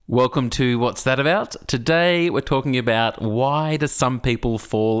Welcome to What's That About? Today we're talking about why do some people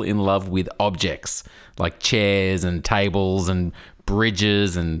fall in love with objects like chairs and tables and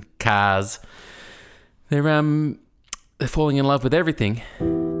bridges and cars. They're falling in love with everything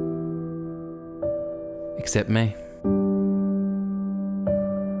except me.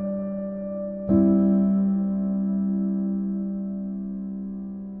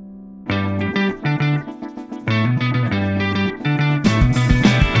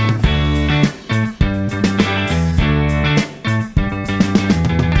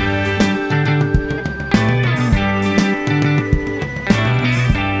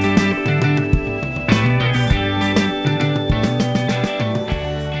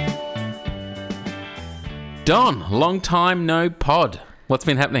 Don, long time no pod. What's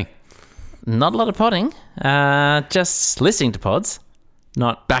been happening? Not a lot of podding. Just listening to pods,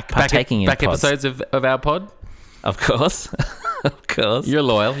 not partaking in back pods. episodes of our pod. Of course, of course. You're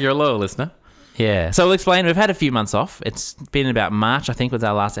loyal. You're a loyal listener. Yeah. So we'll explain. We've had a few months off. It's been about March, I think, was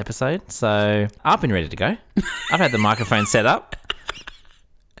our last episode. So I've been ready to go. I've had the microphone set up.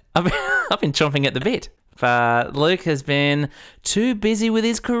 I've been chomping at the bit. But Luke has been too busy with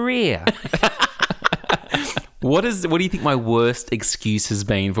his career. What do you think my worst excuse has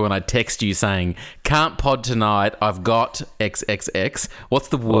been for when I text you saying, can't pod tonight, I've got XXX? What's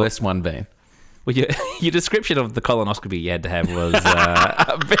the worst one been? Well, your description of the colonoscopy you had to have was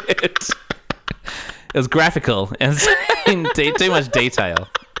a bit... It was graphical and in too much detail.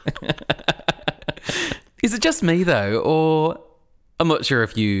 Is it just me, though, or... I'm not sure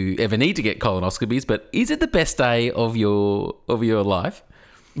if you ever need to get colonoscopies, but is it the best day of your life?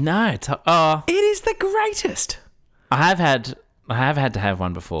 No, it is the greatest. I have had to have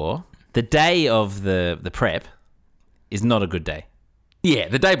one before. The day of the prep is not a good day. Yeah,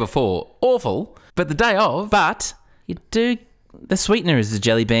 the day before, awful, but the day of... But you do... The sweetener is the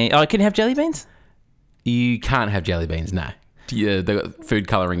jelly bean. Oh, can you have jelly beans? You can't have jelly beans, no. Yeah, they've got food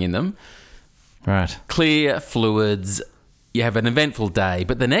colouring in them. Right. Clear fluids. You have an eventful day,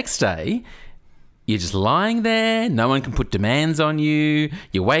 but the next day... You're just lying there. No one can put demands on you.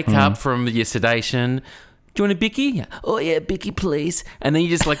 You wake up from your sedation. Do you want a Bicky? Oh, yeah, Bicky, please. And then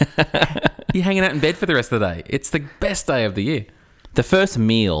you just you're hanging out in bed for the rest of the day. It's the best day of the year. The first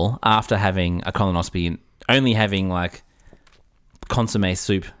meal after having a colonoscopy, only having consomme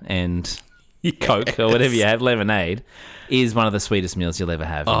soup and Coke or whatever you have, lemonade, is one of the sweetest meals you'll ever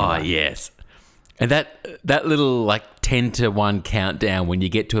have. Oh, yes. And that little 10 to 1 countdown when you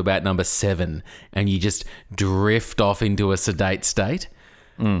get to about number 7 and you just drift off into a sedate state.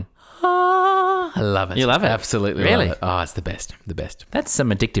 I love it. You love it? Absolutely Really? love it. Oh, it's the best. The best. That's some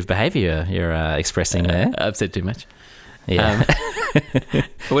addictive behaviour you're expressing there. I've said too much. Yeah.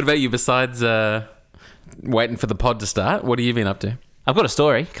 What about you besides waiting for the pod to start? What have you been up to? I've got a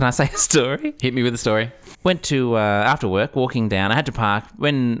story. Can I say a story? Hit me with a story. Went to, after work, walking down. I had to park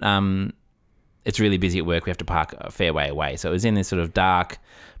when... It's really busy at work. We have to park a fair way away. So it was in this sort of dark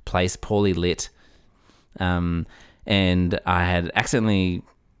place, poorly lit. And I had accidentally...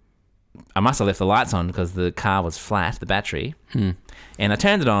 I must have left the lights on because the car was flat, the battery. And I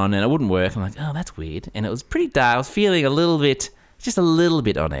turned it on and it wouldn't work. I'm like, oh, that's weird. And it was pretty dark. I was feeling just a little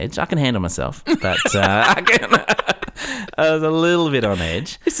bit on edge. I can handle myself. But I was a little bit on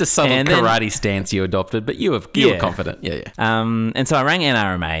edge. It's a subtle karate stance you adopted, but you were confident. Yeah. And so I rang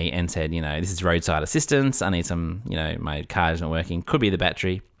NRMA and said, this is roadside assistance. I need some, my car isn't working. Could be the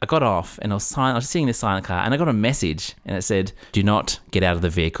battery. I got off and I was sitting in this silent car and I got a message and it said, do not get out of the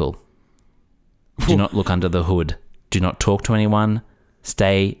vehicle. Do not look under the hood. Do not talk to anyone.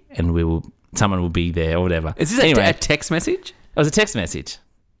 Stay and someone will be there or whatever. Is this a text message? It was a text message.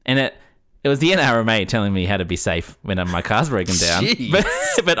 And it was the NRMA telling me how to be safe when my car's broken down.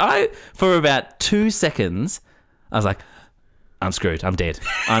 But I, for about 2 seconds, I was like, I'm screwed. I'm dead.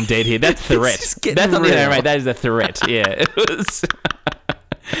 I'm dead here. That's the threat. That's not the NRMA. That is a threat. Yeah. It was...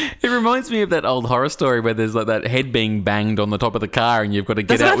 It reminds me of that old horror story where there's that head being banged on the top of the car and you've got to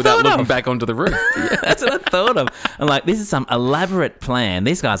get out without looking back onto the roof. Yeah. That's what I thought of. I'm like, this is some elaborate plan.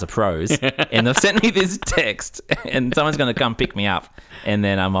 These guys are pros. And they've sent me this text and someone's going to come pick me up and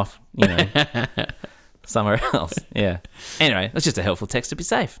then I'm off, somewhere else. Yeah. Anyway, it's just a helpful text to be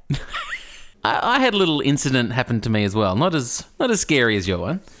safe. I had a little incident happen to me as well. Not as scary as your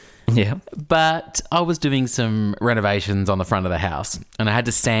one. Yeah. But I was doing some renovations on the front of the house and I had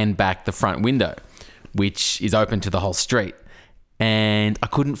to sand back the front window, which is open to the whole street. And I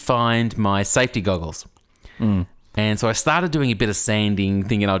couldn't find my safety goggles. And so I started doing a bit of sanding,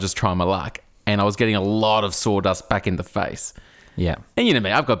 thinking I'll just try my luck. And I was getting a lot of sawdust back in the face. Yeah. And you know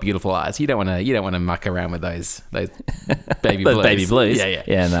me, I've got beautiful eyes. You don't want to muck around with those baby Those blues. baby blues. Yeah.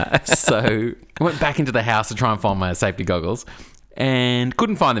 Yeah, no. So I went back into the house to try and find my safety goggles and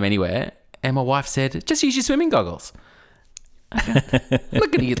couldn't find them anywhere. And my wife said, just use your swimming goggles.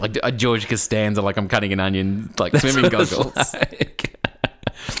 Look at you like a George Costanza, like I'm cutting an onion, like swimming goggles.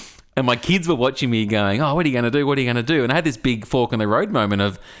 And my kids were watching me going, oh, what are you going to do? What are you going to do? And I had this big fork in the road moment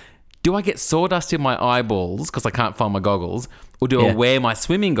of, do I get sawdust in my eyeballs because I can't find my goggles? Or do I wear my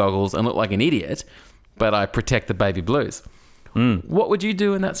swimming goggles and look like an idiot, but I protect the baby blues? What would you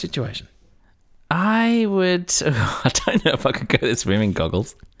do in that situation? I would... I don't know if I could go to swimming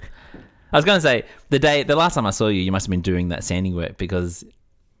goggles. I was going to say, the last time I saw you, you must have been doing that sanding work because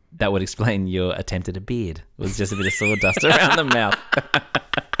that would explain your attempt at a beard. It was just a bit of sawdust around the mouth.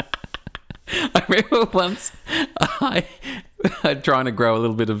 I remember once I trying to grow a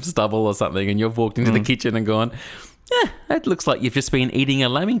little bit of stubble or something, and you've walked into the kitchen and gone, yeah, that looks like you've just been eating a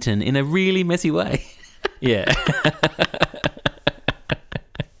lamington in a really messy way. Yeah.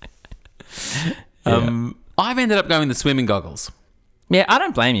 I've ended up going the swimming goggles. Yeah, I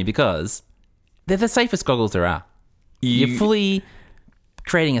don't blame you because they're the safest goggles there are. You're fully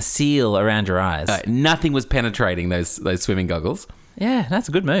creating a seal around your eyes. Nothing was penetrating those swimming goggles. Yeah, that's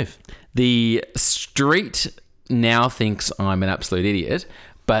a good move. The street now thinks I'm an absolute idiot,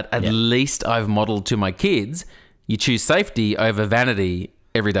 but at least I've modelled to my kids, you choose safety over vanity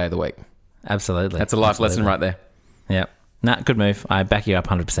every day of the week. Absolutely. That's a life lesson right there. Yeah. Nah, good move. I back you up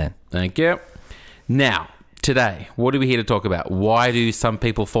 100%. Thank you. Now, today, what are we here to talk about? Why do some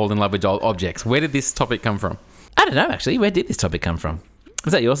people fall in love with objects? Where did this topic come from? I don't know, actually. Where did this topic come from?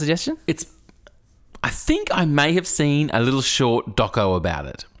 Was that your suggestion? I think I may have seen a little short doco about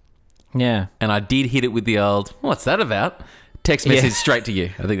it. Yeah. And I did hit it with the old, what's that about? Text message straight to you.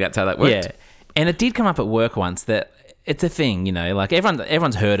 I think that's how that worked. Yeah. And it did come up at work once that it's a thing, you know, like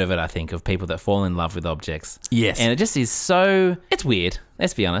everyone's heard of it, I think, of people that fall in love with objects. Yes. And it just is so, it's weird.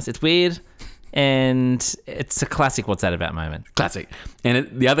 Let's be honest. It's weird. And it's a classic what's that about moment. Classic. And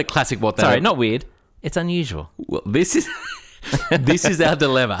the other classic Sorry, not weird. It's unusual. Well, this is this is our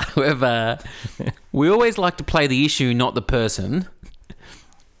dilemma. We always like to play the issue, not the person.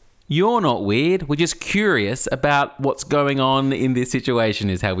 You're not weird. We're just curious about what's going on in this situation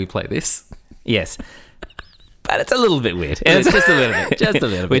is how we play this. Yes. But it's a little bit weird. And it's just a little bit. Just a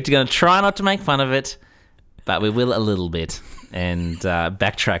little bit. We're going to try not to make fun of it, but we will a little bit. And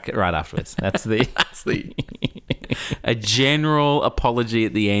backtrack right afterwards. That's the a general apology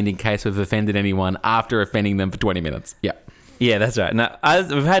at the end in case we've offended anyone after offending them for 20 minutes. Yeah. Yeah, that's right. Now,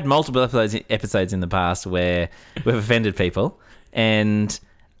 we've had multiple episodes in the past where we've offended people, and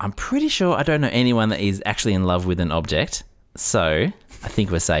I'm pretty sure I don't know anyone that is actually in love with an object, so I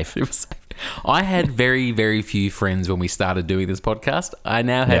think we're safe. I had very, very few friends when we started doing this podcast. I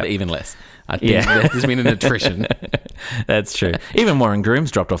now have even less. I think there's been an attrition. That's true. Even Warren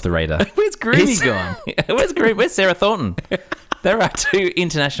Groom's dropped off the radar. Where's Groomy gone? Where's Groom? Where's Sarah Thornton? There are 2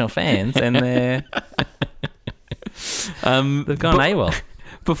 international fans, and they've gone AWOL.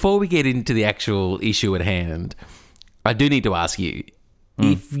 Before we get into the actual issue at hand, I do need to ask you,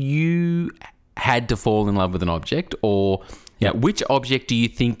 if you had to fall in love with an object, or which object do you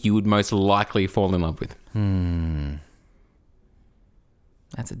think you would most likely fall in love with?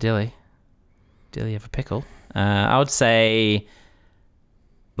 That's a dilly. Dilly of a pickle. I would say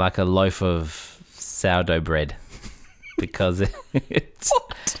like a loaf of sourdough bread because it's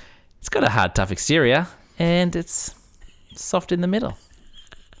got a hard, tough exterior and it's soft in the middle.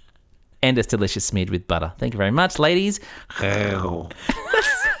 And it's delicious smeared with butter. Thank you very much, ladies. That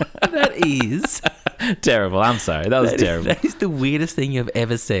is terrible. I'm sorry. That was terrible. That is the weirdest thing you've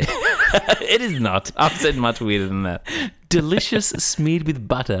ever said. It is not. I've said much weirder than that. Delicious smeared with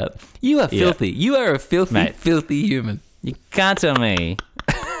butter. You are filthy. You are a filthy, filthy human. You can't tell me.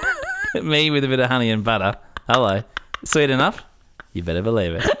 Me with a bit of honey and butter. Hello. Sweet enough? You better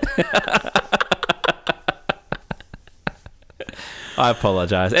believe it. I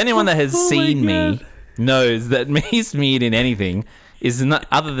apologise. Anyone that has seen me knows that me smeared in anything is not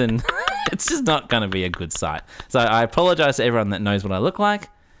other than it's just not going to be a good sight. So I apologise to everyone that knows what I look like.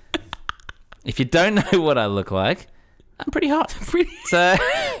 If you don't know what I look like, I'm pretty hot. So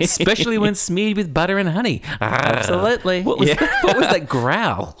especially when smeared with butter and honey. Absolutely. What was that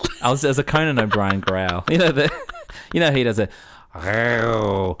growl? It was a Conan O'Brien growl. You know he does a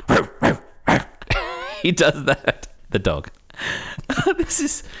he does that. The dog.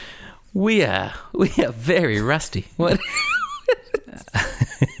 We are very rusty. What?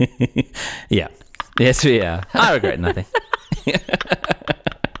 Yeah. Yes, we are. I regret nothing.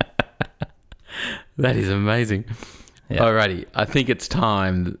 That is amazing. Yeah. Alrighty, I think it's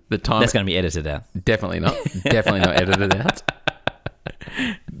time. The time That's going to be edited out. definitely not edited out.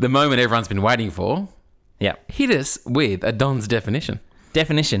 The moment everyone's been waiting for. Yeah. Hit us with a Don's definition.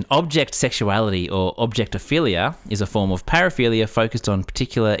 Definition: object sexuality or objectophilia is a form of paraphilia focused on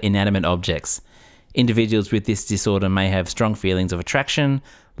particular inanimate objects. Individuals with this disorder may have strong feelings of attraction,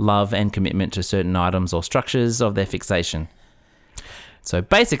 love, and commitment to certain items or structures of their fixation. So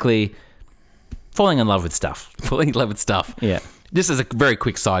basically, falling in love with stuff. Falling in love with stuff. Yeah. Just as a very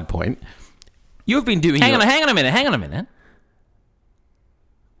quick side point, you've been doing. Hang on a minute.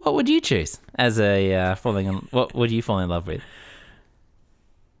 What would you choose as a what would you fall in love with?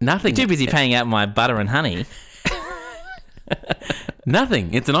 Nothing. Too busy paying out my butter and honey.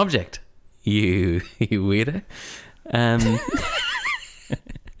 Nothing. It's an object. You weirdo.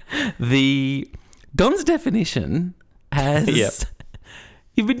 The Don's definition has. Yep.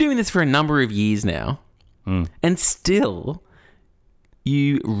 You've been doing this for a number of years now, and still,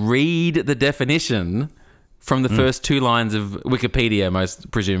 you read the definition from the first two lines of Wikipedia,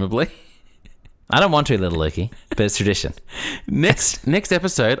 most presumably. I don't want to, little Lukey, but it's tradition. Next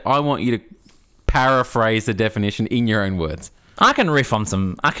episode, I want you to paraphrase the definition in your own words. I can riff on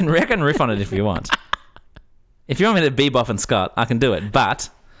it if you want. If you want me to bebop and Scott, I can do it, but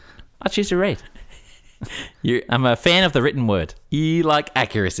I choose to read. I'm a fan of the written word. You like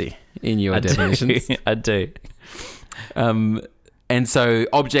accuracy in your definitions. I do. And so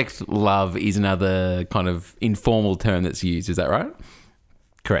object love is another kind of informal term that's used. Is that right?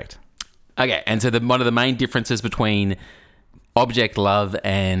 Correct. Okay. And so one of the main differences between object love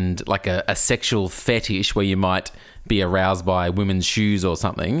and like a sexual fetish where you might be aroused by women's shoes or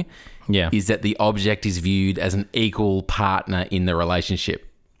something is that the object is viewed as an equal partner in the relationship.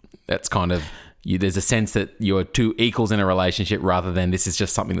 That's kind of... there's a sense that you're two equals in a relationship rather than this is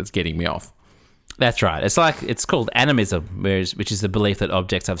just something that's getting me off. That's right. It's called animism, which is the belief that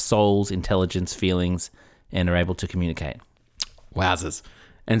objects have souls, intelligence, feelings, and are able to communicate. Wowzers.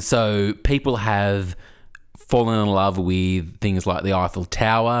 And so people have fallen in love with things like the Eiffel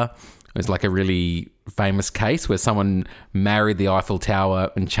Tower. It's like a really famous case where someone married the Eiffel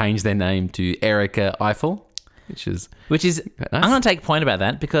Tower and changed their name to Erica Eiffel. Which is nice. I'm going to take a point about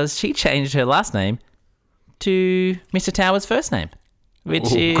that because she changed her last name to Mr. Tower's first name,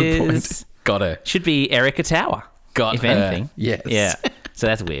 which is got her. Should be Erica Tower. If anything. Yes. Yeah. So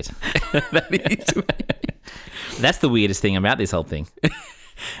that's weird. That is weird. That's the weirdest thing about this whole thing.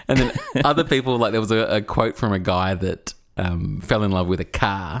 And then other people, like there was a quote from a guy that fell in love with a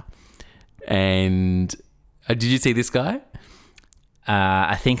car, and did you see this guy?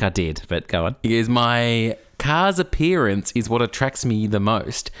 I think I did, but go on. He goes, my car's appearance is what attracts me the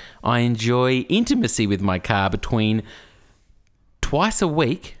most. I enjoy intimacy with my car between twice a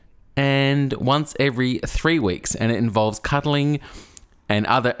week and once every 3 weeks, and it involves cuddling and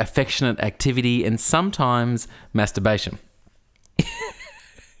other affectionate activity and sometimes masturbation.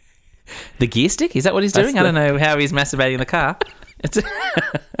 The gear stick? Is that what he's doing? I don't know how he's masturbating in the car. It's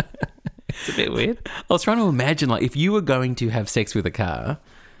a bit weird. I was trying to imagine, like, if you were going to have sex with a car,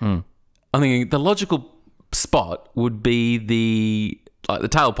 I'm thinking the logical spot would be the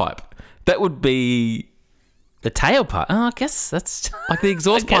tailpipe. That would be the tailpipe. Oh, I guess that's like the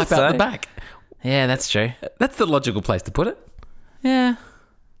exhaust pipe out the back. Yeah, that's true. That's the logical place to put it. Yeah,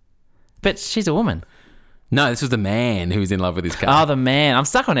 but she's a woman. No, this was the man who was in love with his car. Oh, the man. I'm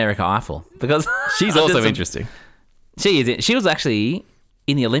stuck on Erica Eiffel because she's also interesting. She is. She was actually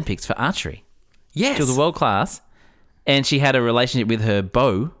in the Olympics for archery. Yes. She was world class, and she had a relationship with her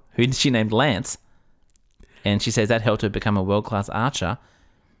beau, who she named Lance, and she says that helped her become a world class archer.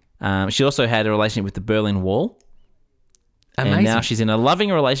 She also had a relationship with the Berlin Wall. Amazing. And now she's in a loving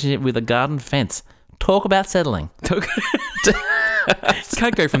relationship with a garden fence. Talk about settling.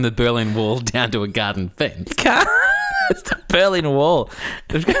 Can't go from the Berlin Wall down to a garden fence. It's the Berlin Wall.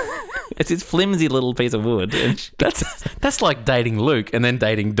 It's this flimsy little piece of wood. That's like dating Luke and then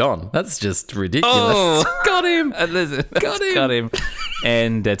dating Don. That's just ridiculous. Oh. Got him. Got him.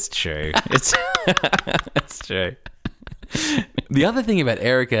 And that's true. It's true. The other thing about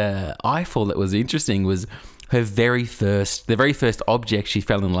Erica Eiffel that was interesting was the very first object she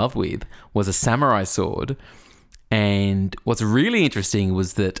fell in love with was a samurai sword. And what's really interesting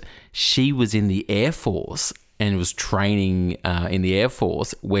was that she was in the Air Force and was training in the Air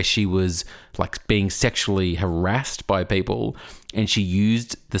Force where she was like being sexually harassed by people, and she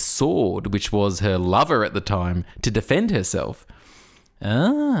used the sword, which was her lover at the time, to defend herself.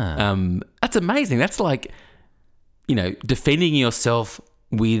 That's amazing. That's like, defending yourself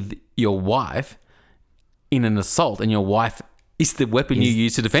with your wife in an assault, and your wife is the weapon you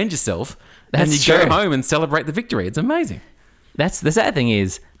use to defend yourself. That's and you true. go home and celebrate the victory. It's amazing. That's the sad thing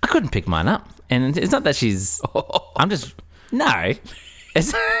is I couldn't pick mine up, and it's not that she's. I'm just no.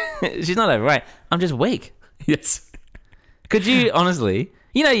 It's, she's not overweight. I'm just weak. Yes. Could you honestly?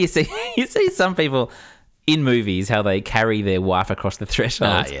 You see some people in movies how they carry their wife across the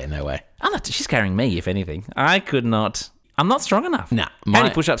threshold. Yeah, no way. I'm not. She's carrying me, if anything. I could not. I'm not strong enough. Nah, How many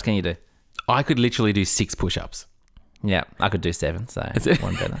push-ups can you do? I could literally do 6 push-ups. Yeah, I could do 7, so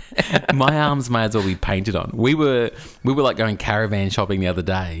one better. My arms may as well be painted on. We were like going caravan shopping the other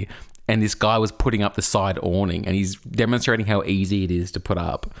day, and this guy was putting up the side awning, and he's demonstrating how easy it is to put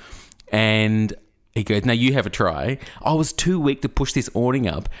up. And he goes, "Now you have a try." I was too weak to push this awning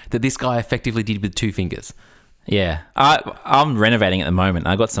up that this guy effectively did with 2 fingers. Yeah, I'm renovating at the moment.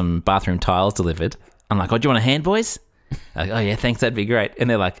 I got some bathroom tiles delivered. I'm like, "Oh, do you want a hand, boys?" Like, "Oh yeah, thanks, that'd be great." And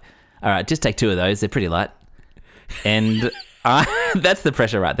they're like, "All right, just take 2 of those. They're pretty light." And that's the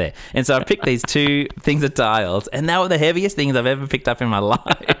pressure right there. And so I picked these 2 things of tiles, and they were the heaviest things I've ever picked up in my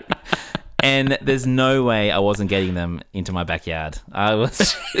life. And there's no way I wasn't getting them into my backyard. I was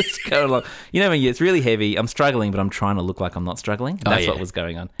just going along. When it's really heavy, I'm struggling, but I'm trying to look like I'm not struggling. That's what was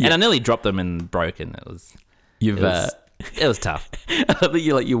going on. Yeah. And I nearly dropped them and broke, and it was tough. I think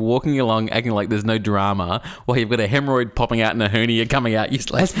you're walking along acting like there's no drama while you've got a hemorrhoid popping out and a hernia coming out. You're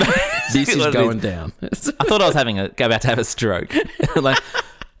like, this is going down. I thought I was about to have a stroke. Like,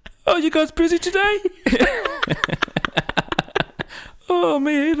 "Oh, you guys busy today?" "Oh,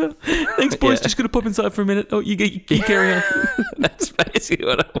 me either. Thanks, boys. Just going to pop inside for a minute." "Oh, you carry on." That's basically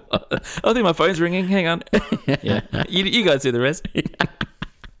what I was. I think my phone's ringing. Hang on. Yeah. You guys do the rest.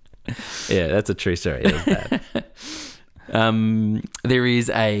 Yeah, that's a true story. It was bad. There is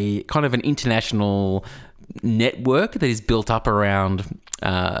a kind of an international network that is built up around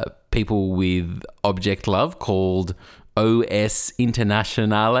people with object love called OS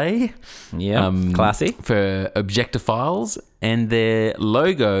Internationale. Yeah, classy. For objectophiles, and their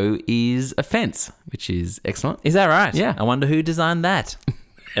logo is a fence, which is excellent. Is that right? Yeah. I wonder who designed that.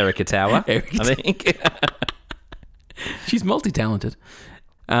 Erica Tower, I think. She's multi-talented.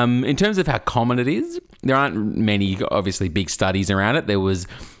 In terms of how common it is, there aren't many, obviously, big studies around it. There was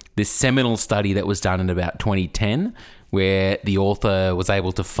this seminal study that was done in about 2010 where the author was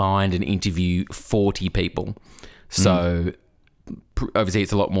able to find and interview 40 people. So obviously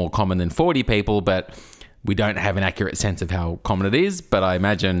it's a lot more common than 40 people, but we don't have an accurate sense of how common it is. But I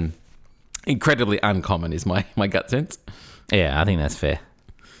imagine incredibly uncommon is my gut sense. Yeah, I think that's fair.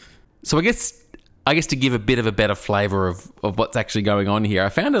 So I guess to give a bit of a better flavour of what's actually going on here, I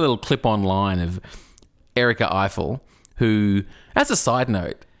found a little clip online of Erica Eiffel, who, as a side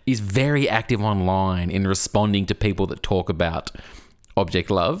note, is very active online in responding to people that talk about object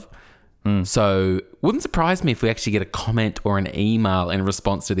love. So wouldn't surprise me if we actually get a comment or an email in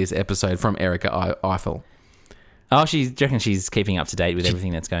response to this episode from Erica Eiffel. Oh, do you reckon she's keeping up to date with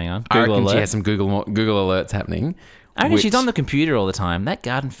everything that's going on? I reckon she has some Google alerts happening. I reckon she's on the computer all the time. That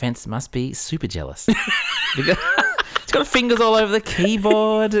garden fence must be super jealous. She's got fingers all over the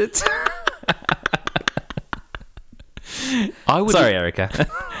keyboard. Sorry, Erica.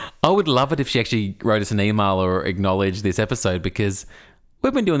 I would love it if she actually wrote us an email or acknowledged this episode, because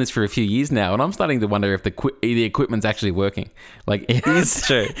we've been doing this for a few years now, and I'm starting to wonder if the equipment's actually working. Like, it's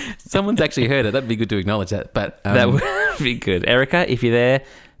true. Someone's actually heard it. That'd be good to acknowledge that. But that would be good. Erica, if you're there,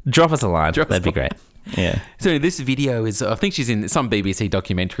 drop us a line. That'd be great. Yeah. So this video is, I think she's in some BBC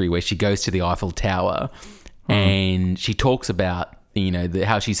documentary where she goes to the Eiffel Tower and she talks about,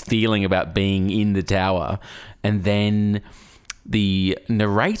 how she's feeling about being in the tower. And then the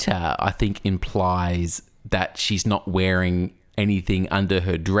narrator, I think, implies that she's not wearing anything under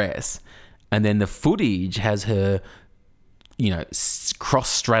her dress. And then the footage has her,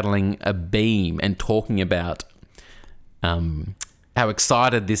 cross-straddling a beam and talking about how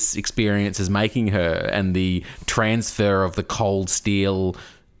excited this experience is making her and the transfer of the cold steel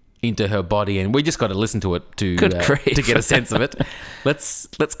into her body. And we just got to listen to it to get a sense of it. Let's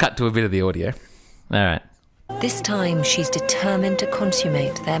cut to a bit of the audio. All right. This time she's determined to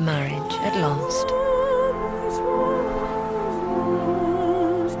consummate their marriage at last.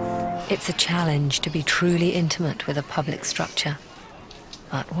 It's a challenge to be truly intimate with a public structure.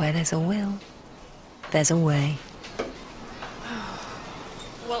 But where there's a will, there's a way.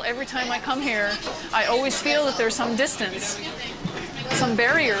 Well, every time I come here, I always feel that there's some distance, some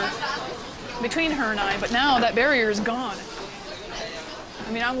barrier between her and I, but now that barrier is gone.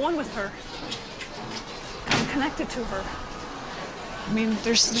 I mean, I'm one with her. I'm connected to her. I mean,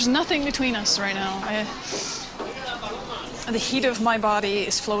 there's nothing between us right now. The heat of my body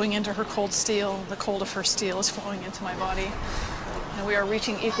is flowing into her cold steel. The cold of her steel is flowing into my body. and we are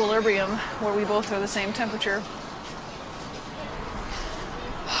reaching equilibrium where we both are the same temperature.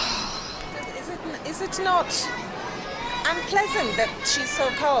 Is it not unpleasant that she's so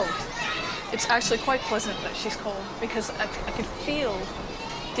cold? It's actually quite pleasant that she's cold because I can feel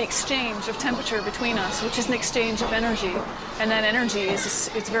the exchange of temperature between us, which is an exchange of energy, and that energy it's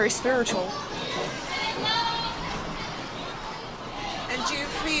very spiritual. And do you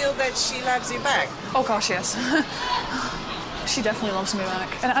feel that she loves you back? Oh gosh, yes. She definitely loves me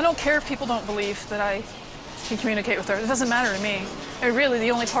back. And I don't care if people don't believe that I can communicate with her. It doesn't matter to me. And really, the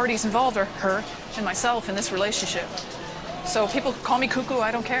only parties involved are her and myself in this relationship. So people call me cuckoo,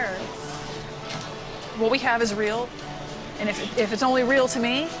 I don't care. What we have is real. And if it's only real to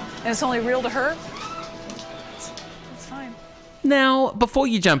me, and it's only real to her, it's fine. Now, before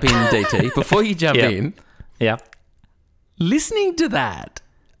you jump in, DT, before you jump Yep. in, Yeah. listening to that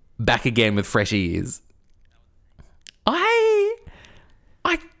back again with fresh ears,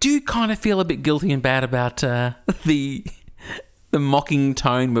 I do kind of feel a bit guilty and bad about the mocking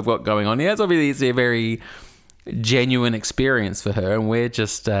tone we've got going on here. It's obviously a very genuine experience for her, and we're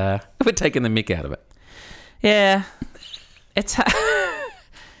just we're taking the mick out of it. Yeah. It's...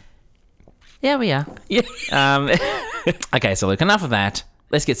 yeah, we are. Yeah. Okay, so look, enough of that.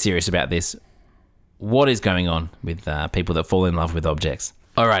 Let's get serious about this. What is going on with people that fall in love with objects?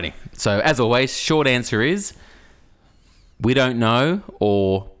 Alrighty. So, as always, short answer is we don't know,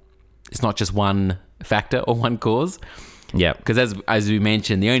 or it's not just one factor or one cause. Yeah. Because as we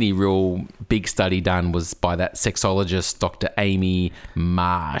mentioned, the only real big study done was by that sexologist, Dr. Amy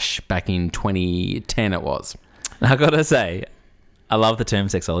Marsh, back in 2010 it was. I gotta say, I love the term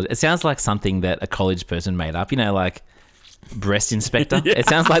sexologist. It sounds like something that a college person made up, you know, like breast inspector. Yeah. It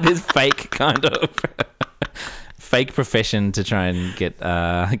sounds like this fake kind of fake profession to try and get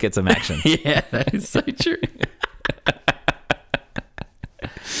some action. Yeah, that is so true.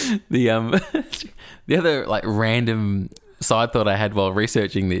 The other like random side thought I had while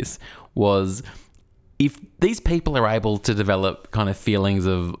researching this was, if these people are able to develop kind of feelings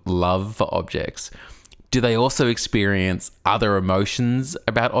of love for objects, do they also experience other emotions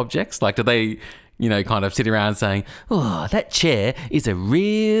about objects? Like, do they, you know, kind of sit around saying, "Oh, that chair is a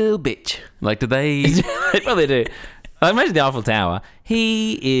real bitch"? Like, do they? They probably do. I imagine the Eiffel Tower.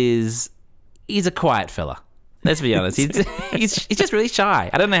 He's a quiet fella. Let's be honest. He's just really shy.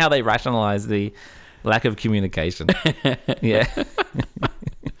 I don't know how they rationalize the lack of communication. Yeah.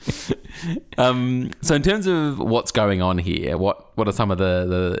 So in terms of what's going on here, what are some of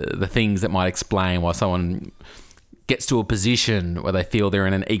the things that might explain why someone gets to a position where they feel they're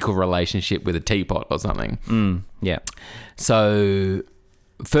in an equal relationship with a teapot or something? Yeah. So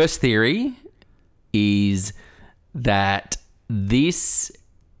first theory is that this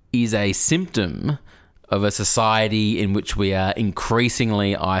is a symptom of a society in which we are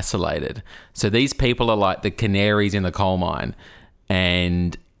increasingly isolated. So these people are like the canaries in the coal mine.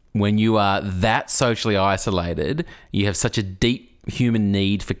 And when you are that socially isolated, you have such a deep human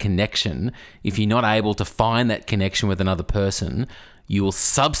need for connection. If you're not able to find that connection with another person, you will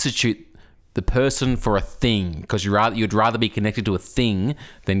substitute the person for a thing, because you'd rather be connected to a thing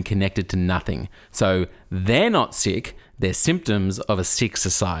than connected to nothing. So they're not sick. They're symptoms of a sick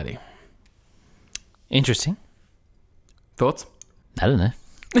society. Interesting. Thoughts? I don't know.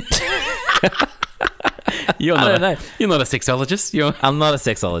 You're I not don't know. You're not a sexologist. I'm not a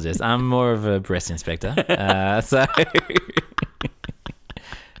sexologist. I'm more of a breast inspector. So,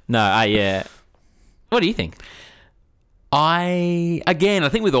 no, yeah. What do you think? I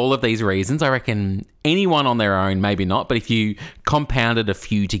think with all of these reasons, I reckon anyone on their own, maybe not, but if you compounded a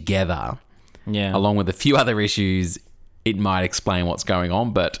few together, Yeah. along with a few other issues, it might explain what's going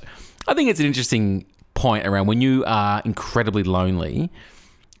on. But I think it's an interesting point around when you are incredibly lonely,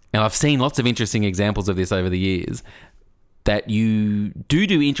 and I've seen lots of interesting examples of this over the years, that you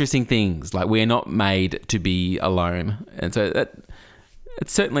do interesting things. Like, we're not made to be alone. And so it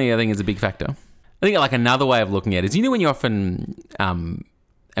certainly, I think, is a big factor. I think like another way of looking at it is, you know, when you often, and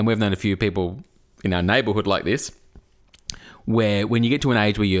we've known a few people in our neighbourhood like this, where when you get to an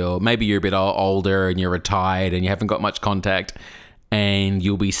age where you're a bit older and you're retired and you haven't got much contact, and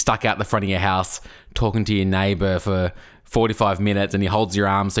you'll be stuck out the front of your house talking to your neighbour for 45 minutes, and he holds your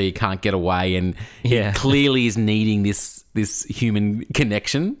arm so you can't get away, and Yeah. he clearly is needing this human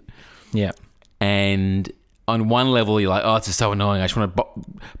connection. Yeah. And on one level, you're like, oh, it's just so annoying. I just want to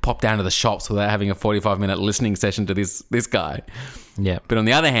pop down to the shops without having a 45-minute listening session to this guy. Yeah. But on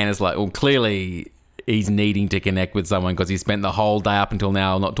the other hand, it's like, well, clearly he's needing to connect with someone because he spent the whole day up until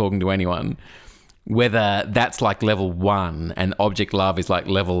now not talking to anyone. Whether that's like level 1 and object love is like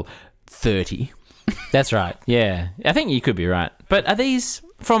level 30. That's right. Yeah. I think you could be right. But are these,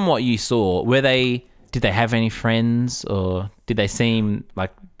 from what you saw, did they have any friends, or did they seem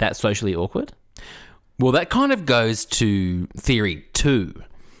like that socially awkward? Well, that kind of goes to theory 2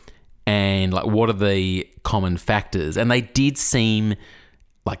 and like what are the common factors. And they did seem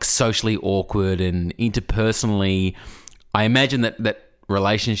like socially awkward and interpersonally. I imagine that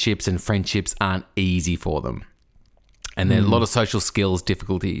relationships and friendships aren't easy for them. And there are a lot of social skills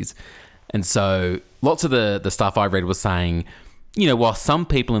difficulties. And so lots of the stuff I read was saying, you know, while some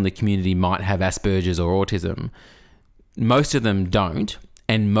people in the community might have Asperger's or autism, most of them don't.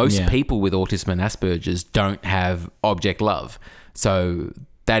 And most people with autism and Asperger's don't have object love. So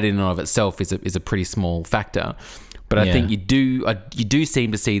that in and of itself is a pretty small factor. But I think you do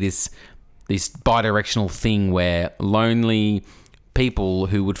seem to see this bidirectional thing where lonely people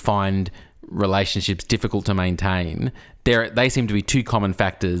who would find relationships difficult to maintain, they seem to be 2 common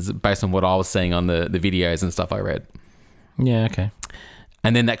factors based on what I was seeing on the videos and stuff I read. Yeah, okay.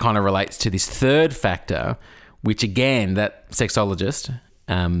 And then that kind of relates to this third factor, which again, that sexologist,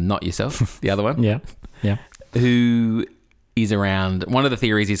 not yourself, the other one. Yeah. Who is around, one of the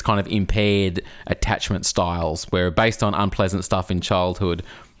theories is kind of impaired attachment styles, where based on unpleasant stuff in childhood,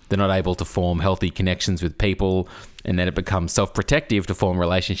 they're not able to form healthy connections with people, and then it becomes self-protective to form a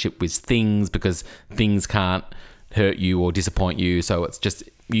relationship with things because things can't hurt you or disappoint you. So it's just,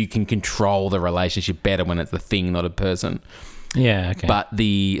 you can control the relationship better when it's the thing, not a person. Yeah, okay. But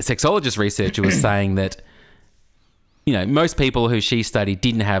the sexologist researcher was saying that, you know, most people who she studied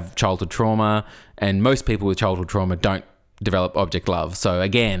didn't have childhood trauma, and most people with childhood trauma don't develop object love. So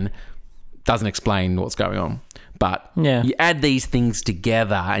again, doesn't explain what's going on. But you add these things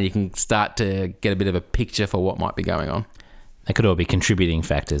together and you can start to get a bit of a picture for what might be going on. They could all be contributing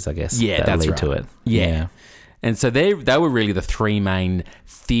factors, I guess. Yeah, that that's lead right. to it. Yeah. And so they were really the 3 main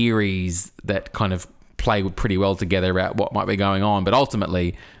theories that kind of play pretty well together about what might be going on. But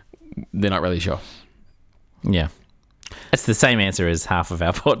ultimately, they're not really sure. Yeah. That's the same answer as half of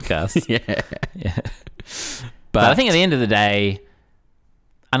our podcast. Yeah. But I think at the end of the day,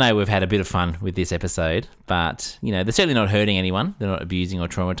 I know we've had a bit of fun with this episode, but, you know, they're certainly not hurting anyone. They're not abusing or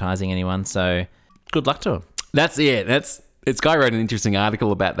traumatizing anyone. So good luck to them. Guy wrote an interesting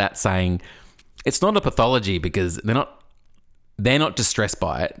article about that, saying it's not a pathology because they're not distressed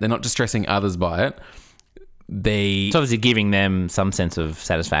by it. They're not distressing others by it. It's obviously giving them some sense of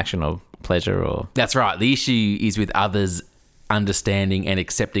satisfaction or pleasure or... That's right. The issue is with others understanding and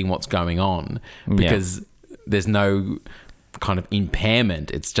accepting what's going on because there's no kind of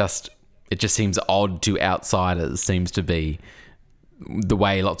impairment. It just seems odd to outsiders, seems to be the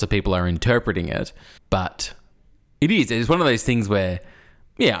way lots of people are interpreting it. But it's one of those things where,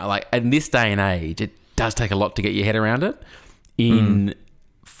 like in this day and age, it does take a lot to get your head around it. In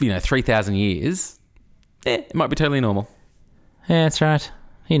 3,000 years, it might be totally normal. Yeah, that's right.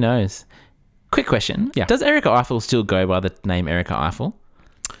 Who knows? Quick question. Yeah. Does Erica Eiffel still go by the name Erica Eiffel?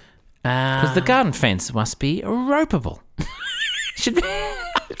 Because the garden fence must be ropeable. Should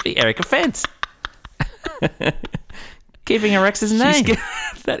be Erica Fence. Keeping a Rex's name.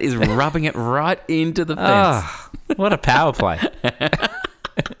 That is rubbing it right into the fence. Oh, what a power play.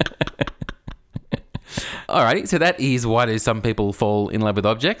 Alrighty, so that is why do some people fall in love with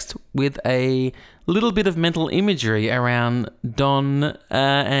objects, with a little bit of mental imagery around Don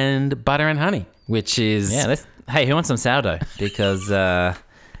and butter and honey, which is... Yeah, hey, who wants some sourdough? Because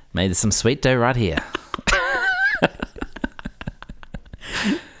made some sweet dough right here.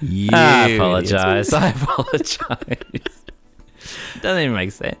 I apologise. Doesn't even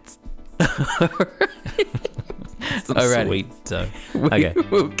make sense. Alrighty. Sweet dough. Okay.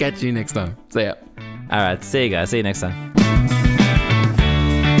 We'll catch you next time. See ya. All right. See you guys. See you next time.